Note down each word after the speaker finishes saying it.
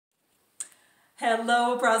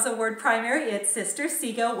Hello, Abrazo Ward Primary. It's Sister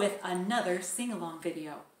Seago with another sing-along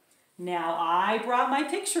video. Now, I brought my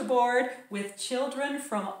picture board with children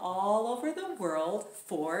from all over the world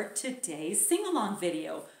for today's sing-along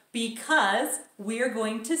video because we're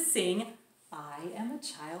going to sing, I Am a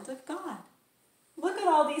Child of God. Look at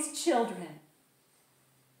all these children.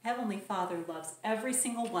 Heavenly Father loves every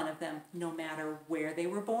single one of them, no matter where they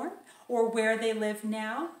were born or where they live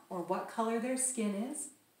now or what color their skin is.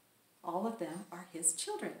 All of them are His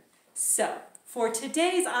children. So, for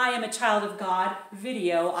today's I Am a Child of God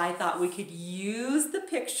video, I thought we could use the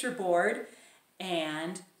picture board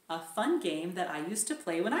and a fun game that I used to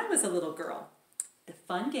play when I was a little girl. The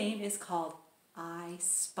fun game is called I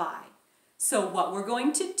Spy. So what we're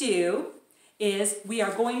going to do is we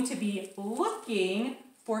are going to be looking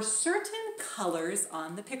for certain colors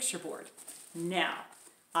on the picture board. Now,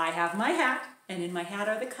 I have my hat, and in my hat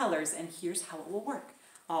are the colors, and here's how it will work.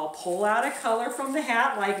 I'll pull out a color from the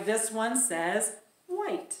hat like this one says,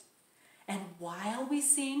 white. And while we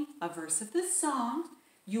sing a verse of the song,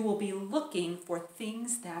 you will be looking for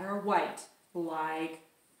things that are white, like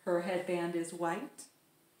her headband is white,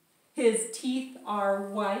 his teeth are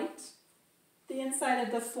white, the inside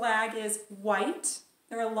of the flag is white.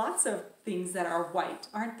 There are lots of things that are white,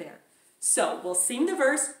 aren't there? So we'll sing the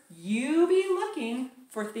verse, you be looking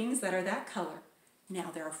for things that are that color.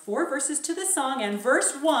 Now, there are 4 verses to the song, and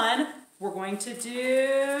verse 1, we're going to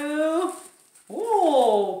do,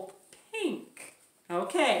 pink.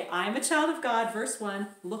 Okay, I'm a child of God, verse 1,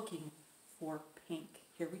 looking for pink.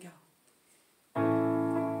 Here we go.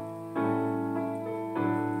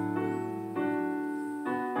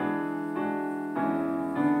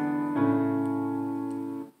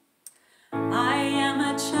 I am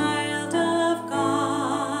a child of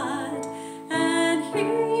God, and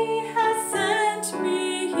He has sent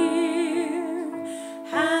me here,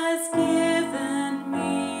 has given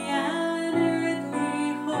me an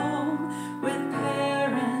earthly home with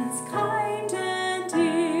parents kind and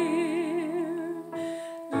dear.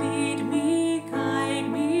 Lead me, guide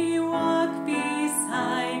me, walk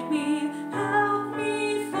beside me, help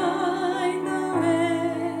me find the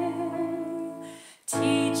way.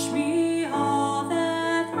 Teach me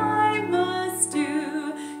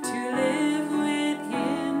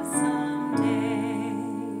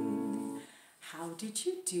did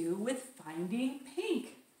you do with finding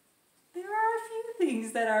pink? There are a few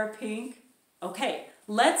things that are pink. Okay,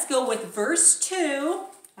 let's go with verse 2.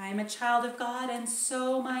 I am a child of God, and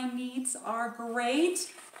so my needs are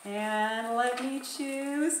great. And let me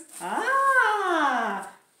choose,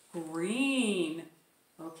 green.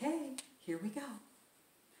 Okay, here we go.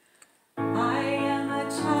 I am a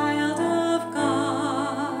child of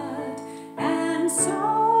God, and so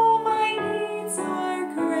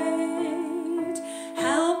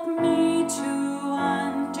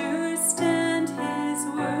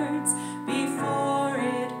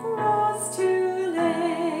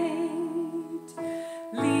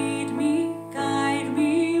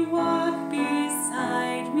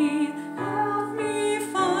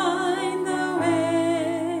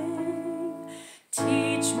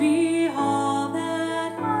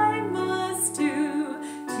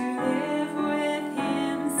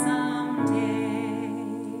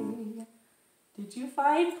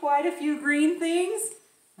find quite a few green things?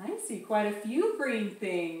 I see quite a few green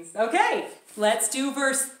things. Okay, let's do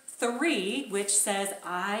verse 3, which says,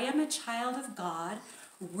 I am a child of God,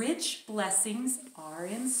 rich blessings are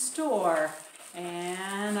in store.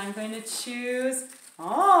 And I'm going to choose,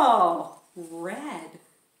 red.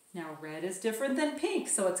 Now red is different than pink,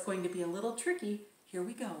 so it's going to be a little tricky. Here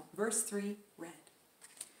we go, verse 3, red.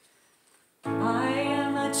 I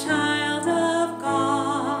am a child of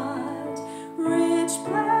God, rich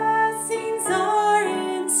blessings are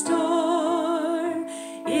in store.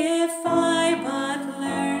 If I but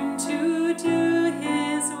learn to do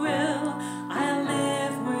His will, I'll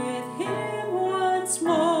live with Him once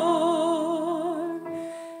more.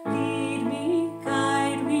 Lead me,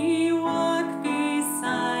 guide me, walk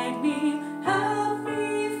beside me, help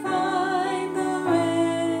me find the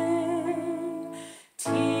way.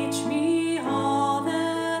 Teach me all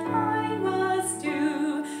that I must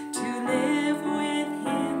do to live with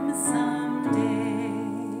Him someday.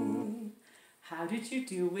 How did you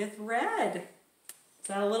do with red? Is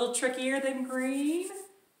that a little trickier than green?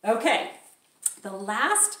 Okay, the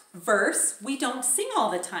last verse we don't sing all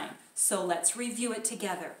the time, so let's review it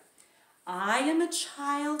together. I am a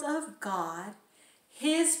child of God,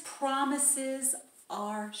 His promises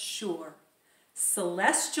are sure.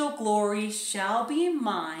 Celestial glory shall be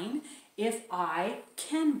mine if I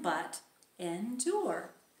can but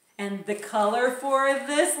endure. And the color for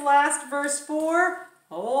this last verse 4,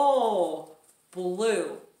 oh,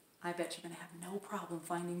 blue. I bet you're going to have no problem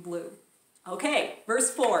finding blue. Okay,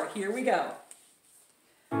 verse 4, here we go.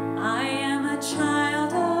 I am a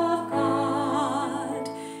child of God,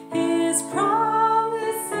 His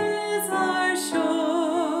promises are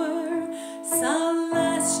sure,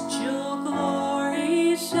 celestial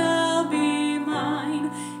glory shall be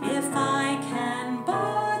mine, if I can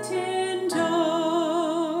but endure.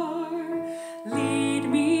 Lead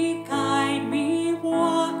me, guide me,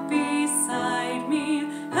 walk beside me,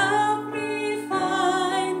 help me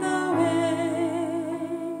find the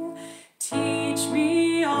way. Teach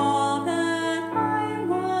me all that I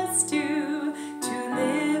must do to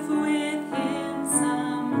live with Him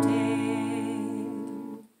someday.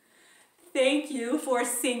 Thank you for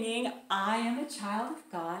singing I Am a Child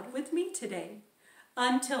of God with me today.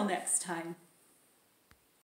 Until next time.